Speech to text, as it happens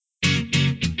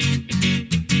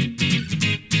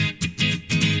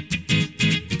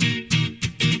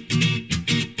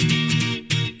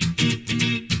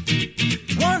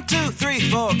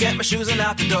my shoes and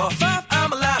out the door. 5,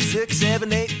 I'm alive. 6,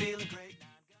 7, 8, feeling great.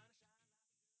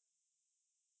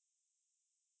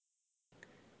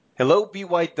 Hello,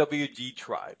 BYWG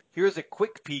Tribe. Here's a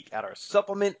quick peek at our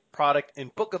supplement, product,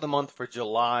 and book of the month for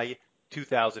July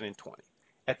 2020.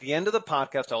 At the end of the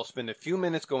podcast, I'll spend a few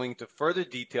minutes going into further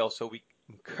detail, so we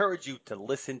encourage you to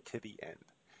listen to the end.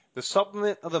 The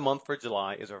supplement of the month for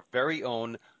July is our very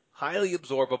own highly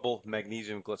absorbable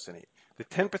magnesium glycinate. The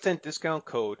 10% discount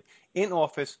code in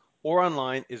office or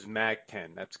online is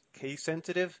MAG10. That's case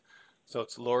sensitive, so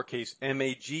it's lowercase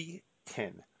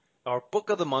MAG10. Our book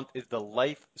of the month is the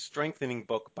Life Strengthening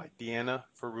book by Deanna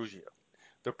Ferruggio.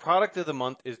 The product of the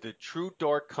month is the True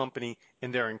Dark Company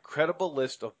and their incredible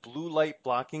list of blue light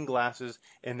blocking glasses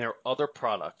and their other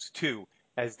products to,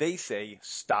 as they say,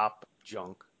 stop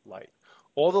junk light.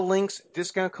 All the links,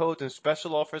 discount codes, and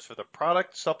special offers for the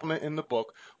product, supplement, and the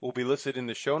book will be listed in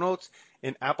the show notes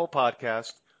in Apple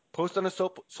Podcasts, post on the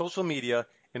social media,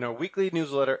 in our weekly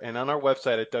newsletter, and on our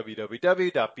website at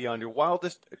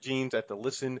www.beyondyourwildestgenes at the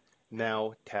Listen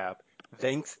Now tab.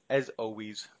 Thanks, as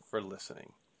always, for listening.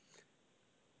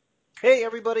 Hey,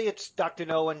 everybody, it's Dr.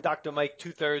 Noah and Dr. Mike,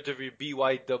 two-thirds of your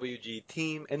BYWG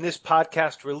team. And this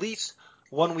podcast release,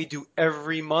 one we do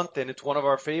every month, and it's one of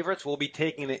our favorites. We'll be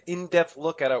taking an in-depth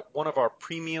look at one of our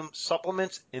premium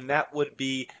supplements, and that would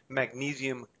be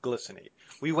magnesium glycinate.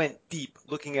 We went deep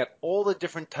looking at all the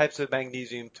different types of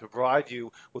magnesium to provide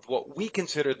you with what we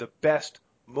consider the best,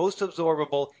 most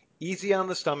absorbable, easy on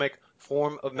the stomach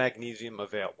form of magnesium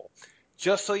available.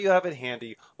 Just so you have it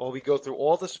handy, while we go through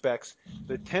all the specs,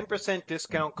 the 10%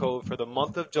 discount code for the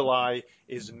month of July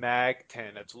is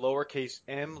MAG10. That's lowercase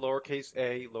m, lowercase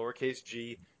a, lowercase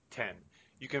g, 10.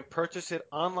 You can purchase it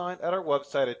online at our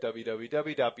website at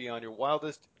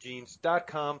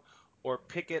www.beyondyourwildestgenes.com or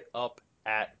pick it up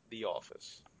at the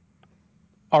office.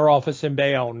 Our office in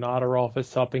Bayonne, not our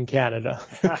office up in Canada.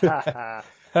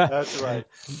 That's right.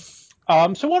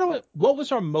 So what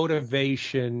was our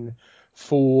motivation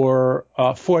for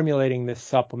formulating this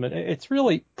supplement? It's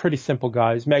really pretty simple,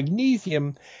 guys.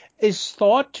 Magnesium is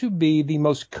thought to be the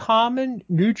most common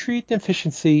nutrient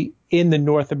deficiency in the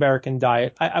North American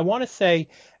diet. I want to say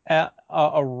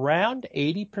around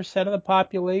 80% of the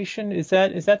population. Is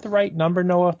that the right number,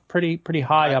 Noah? Pretty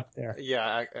high up there.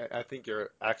 Yeah, I think you're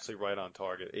actually right on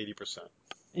target, 80%.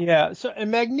 Yeah,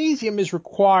 and magnesium is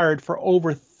required for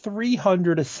over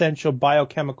 300 essential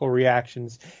biochemical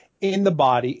reactions in the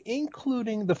body,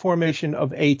 including the formation of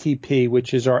ATP,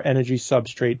 which is our energy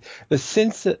substrate,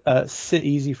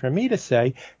 easy for me to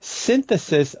say,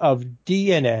 synthesis of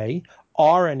DNA,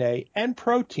 RNA, and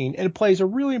protein, and it plays a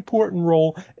really important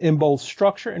role in both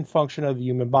structure and function of the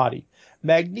human body.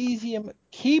 Magnesium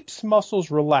keeps muscles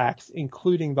relaxed,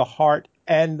 including the heart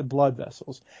and the blood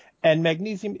vessels. And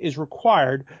magnesium is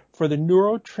required for the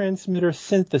neurotransmitter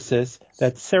synthesis,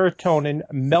 that's serotonin,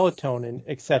 melatonin,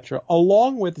 etc.,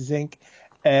 along with zinc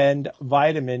and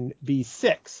vitamin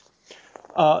B6.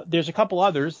 There's a couple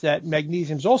others that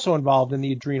magnesium is also involved in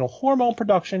the adrenal hormone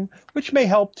production, which may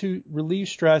help to relieve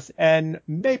stress and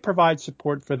may provide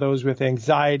support for those with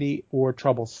anxiety or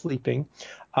trouble sleeping.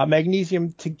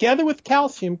 Magnesium, together with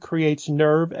calcium, creates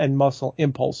nerve and muscle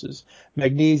impulses.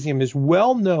 Magnesium is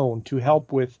well known to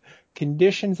help with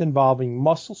conditions involving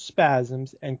muscle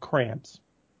spasms and cramps.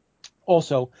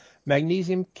 Also,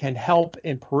 magnesium can help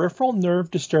in peripheral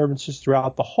nerve disturbances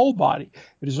throughout the whole body.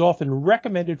 It is often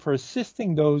recommended for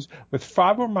assisting those with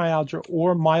fibromyalgia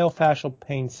or myofascial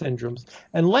pain syndromes.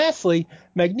 And lastly,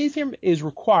 magnesium is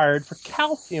required for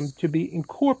calcium to be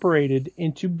incorporated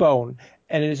into bone,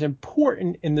 and it is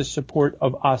important in the support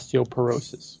of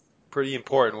osteoporosis. Pretty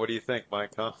important. What do you think,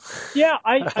 Mike, huh? Yeah,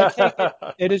 I take it.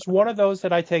 It is one of those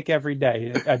that I take every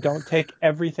day. I don't take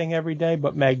everything every day,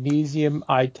 but magnesium,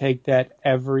 I take that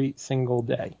every single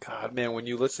day. God, man, when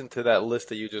you listen to that list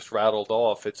that you just rattled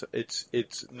off, it's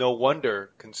no wonder,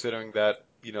 considering that,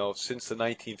 since the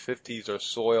 1950s, our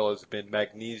soil has been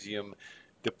magnesium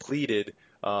depleted,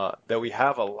 that we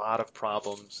have a lot of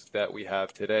problems that we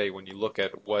have today when you look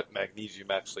at what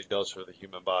magnesium actually does for the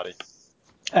human body.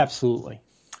 Absolutely.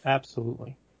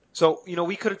 So,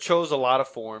 we could have chose a lot of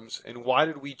forms, and why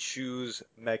did we choose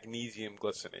magnesium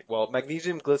glycinate? Well,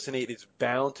 magnesium glycinate is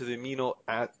bound to the amino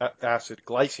acid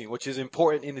glycine, which is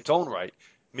important in its own right,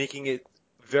 making it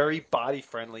very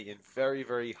body-friendly and very,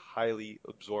 very highly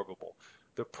absorbable.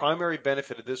 The primary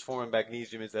benefit of this form of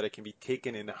magnesium is that it can be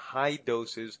taken in high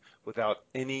doses without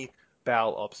any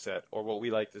bowel upset, or what we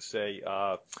like to say,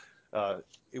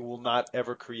 it will not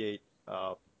ever create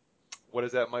what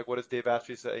is that, Mike? What does Dave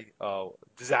Asprey say? Oh,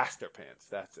 disaster pants.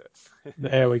 That's it.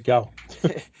 There we go.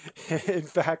 In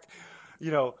fact,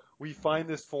 We find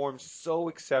this form so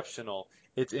exceptional.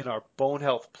 It's in our Bone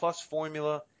Health Plus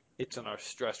formula, it's in our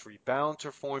Stress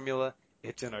Rebalancer formula,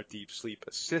 it's in our Deep Sleep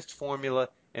Assist formula,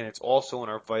 and it's also in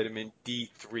our Vitamin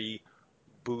D3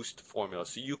 Boost formula.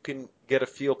 So you can get a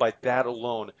feel by that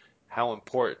alone how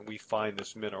important we find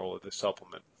this mineral or this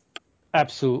supplement.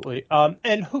 Absolutely.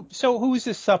 And who is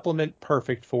this supplement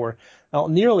perfect for? Well,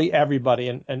 nearly everybody,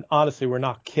 and honestly, we're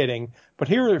not kidding. But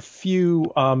here are a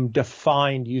few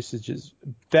defined usages.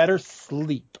 Better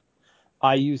sleep.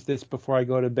 I use this before I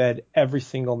go to bed every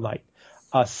single night.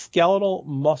 Skeletal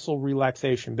muscle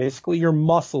relaxation. Basically, your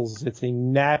muscles, it's a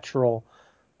natural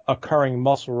occurring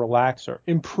muscle relaxer.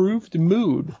 Improved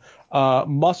mood.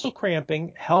 Muscle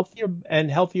cramping,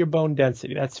 healthier bone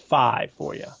density. That's 5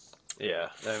 for you. Yeah,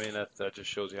 I mean that just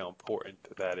shows you how important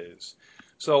that is.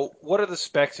 So, what are the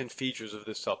specs and features of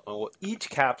this supplement? Well, each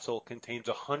capsule contains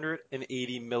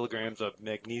 180 milligrams of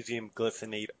magnesium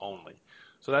glycinate only.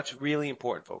 So that's really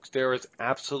important, folks. There is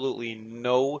absolutely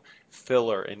no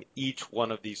filler in each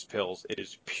one of these pills. It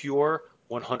is pure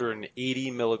 180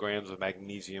 milligrams of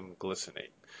magnesium glycinate.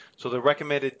 So the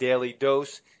recommended daily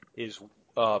dose is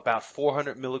about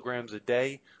 400 milligrams a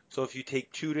day. So if you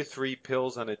take 2 to 3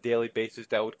 pills on a daily basis,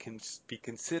 that would be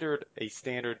considered a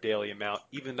standard daily amount,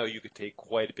 even though you could take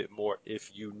quite a bit more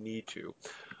if you need to.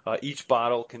 Each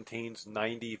bottle contains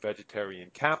 90 vegetarian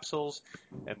capsules,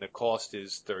 and the cost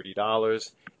is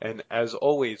 $30. And as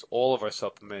always, all of our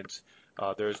supplements,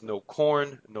 there is no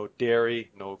corn, no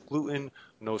dairy, no gluten,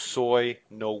 no soy,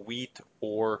 no wheat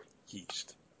or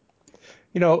yeast.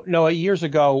 Noah, years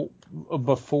ago,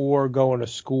 before going to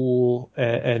school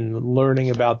and learning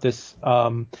about this,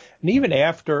 and even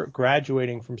after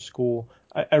graduating from school,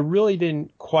 I really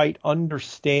didn't quite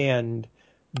understand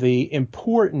the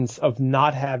importance of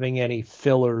not having any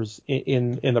fillers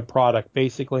in the product.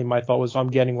 Basically, my thought was I'm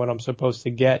getting what I'm supposed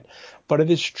to get, but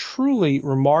it is truly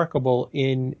remarkable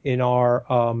in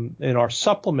our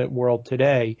supplement world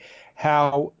today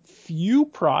how few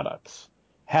products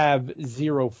have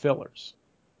zero fillers.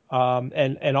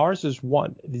 And ours is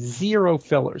 0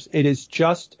 fillers. It is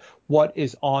just what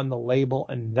is on the label,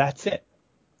 and that's it.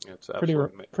 It's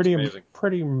absolutely amazing.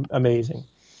 Pretty amazing.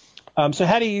 So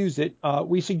how do you use it?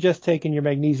 We suggest taking your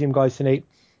magnesium glycinate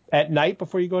at night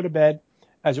before you go to bed,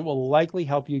 as it will likely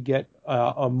help you get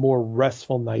a more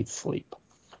restful night's sleep.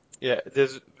 Yeah,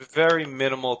 there's very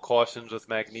minimal cautions with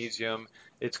magnesium.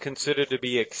 It's considered to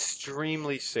be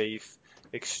extremely safe,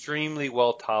 extremely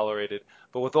well tolerated.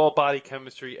 But with all body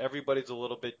chemistry, everybody's a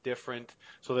little bit different.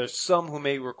 So there's some who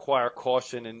may require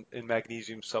caution in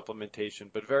magnesium supplementation,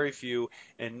 but very few,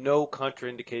 and no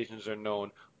contraindications are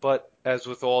known. But as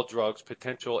with all drugs,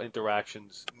 potential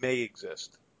interactions may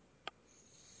exist.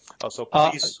 So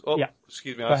please, Yeah,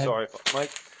 excuse me, go I'm ahead. sorry,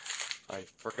 Mike. I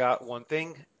forgot one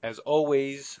thing. As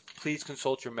always, please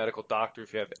consult your medical doctor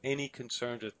if you have any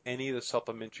concerns with any of the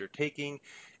supplements you're taking.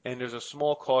 And there's a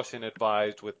small caution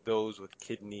advised with those with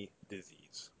kidney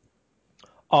disease.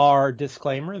 Our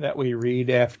disclaimer that we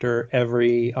read after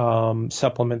every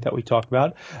supplement that we talk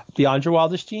about. Beyond Your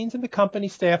Wildest Genes and the company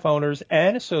staff owners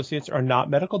and associates are not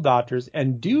medical doctors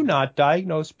and do not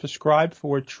diagnose, prescribe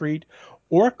for, treat,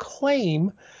 or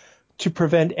claim to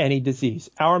prevent any disease.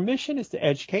 Our mission is to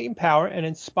educate, empower, and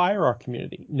inspire our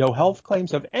community. No health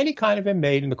claims of any kind have been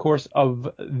made in the course of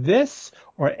this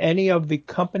or any of the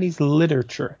company's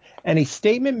literature. Any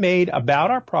statement made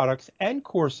about our products and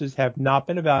courses have not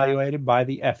been evaluated by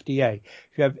the FDA.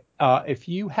 If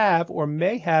you have or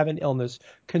may have an illness,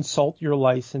 consult your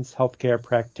licensed healthcare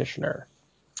practitioner.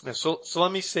 So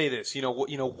let me say this,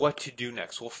 what to do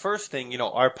next. Well, first thing,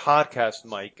 our podcast,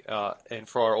 Mike, and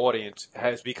for our audience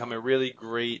has become a really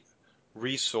great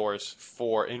resource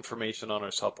for information on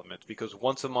our supplements because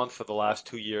once a month for the last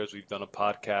 2 years, we've done a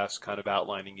podcast kind of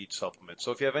outlining each supplement.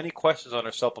 So if you have any questions on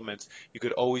our supplements, you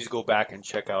could always go back and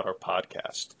check out our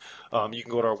podcast. You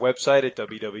can go to our website at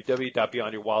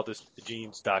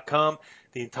www.beyondyourwildestgenes.com.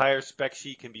 The entire spec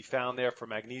sheet can be found there for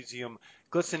magnesium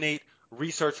glycinate,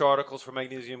 research articles for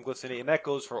magnesium glycinate, and that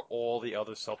goes for all the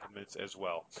other supplements as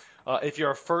well. If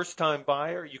you're a first-time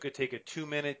buyer, you could take a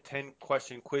 2-minute,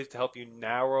 10-question quiz to help you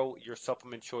narrow your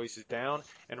supplement choices down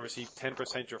and receive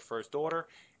 10% your first order.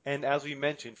 And as we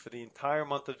mentioned, for the entire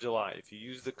month of July, if you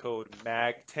use the code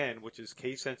MAG10, which is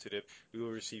case sensitive, you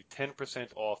will receive 10%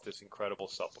 off this incredible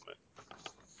supplement.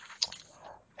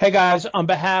 Hey guys, on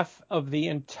behalf of the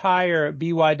entire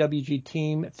BYWG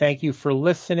team, thank you for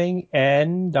listening.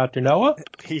 And Dr. Noah?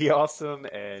 Be awesome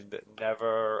and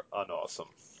never unawesome.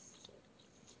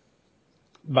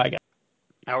 Bye, guys.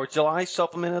 Our July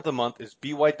supplement of the month is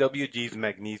BYWG's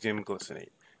Magnesium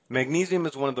Glycinate. Magnesium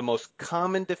is one of the most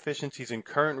common deficiencies in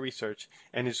current research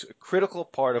and is a critical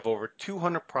part of over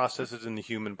 200 processes in the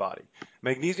human body.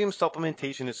 Magnesium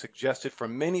supplementation is suggested for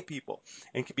many people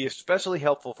and can be especially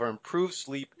helpful for improved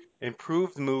sleep,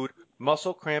 improved mood,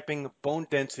 muscle cramping, bone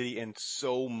density, and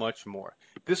so much more.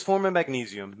 This form of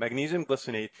magnesium, magnesium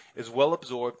glycinate, is well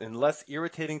absorbed and less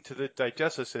irritating to the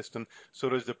digestive system, so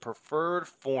it is the preferred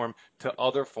form to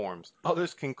other forms.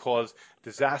 Others can cause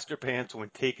disaster pants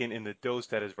when taken in the dose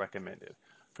that is recommended.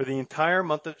 For the entire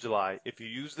month of July, if you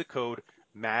use the code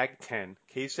MAG10,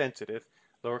 case sensitive,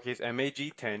 lowercase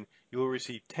MAG10, you will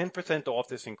receive 10% off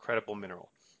this incredible mineral.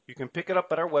 You can pick it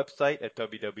up at our website at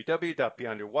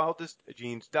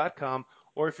www.beyondyourwildestgenes.com,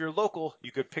 or if you're local,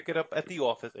 you could pick it up at the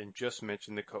office and just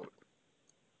mention the code.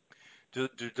 The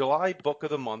July book of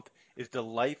the month is the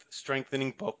Life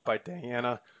Strengthening book by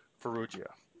Diana Ferrugia.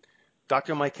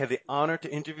 Dr. Mike had the honor to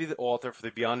interview the author for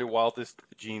the Beyond Your Wildest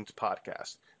Genes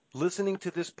podcast. Listening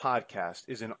to this podcast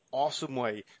is an awesome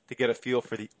way to get a feel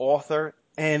for the author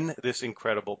and this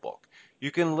incredible book. You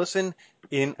can listen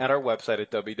in at our website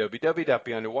at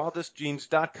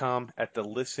www.beyondyourwildestgenes.com at the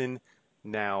Listen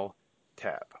Now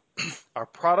tab. Our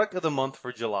product of the month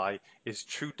for July is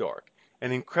True Dark,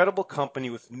 an incredible company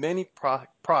with many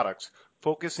products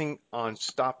focusing on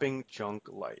stopping junk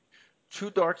light.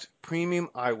 True Dark's premium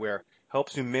eyewear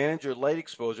helps you manage your light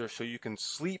exposure so you can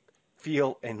sleep,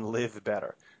 feel, and live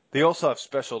better. They also have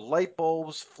special light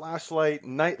bulbs, flashlight,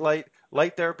 nightlight,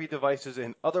 light therapy devices,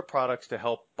 and other products to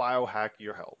help biohack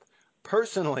your health.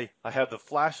 Personally, I have the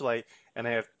flashlight and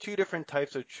I have two different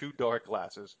types of True Dark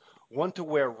glasses. One to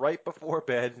wear right before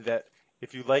bed that,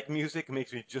 if you like music,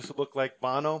 makes me just look like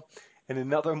Bono, and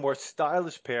another more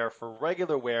stylish pair for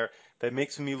regular wear that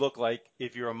makes me look like,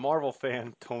 if you're a Marvel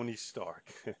fan, Tony Stark.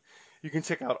 You can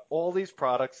check out all these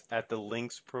products at the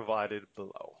links provided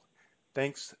below.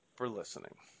 Thanks for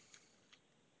listening.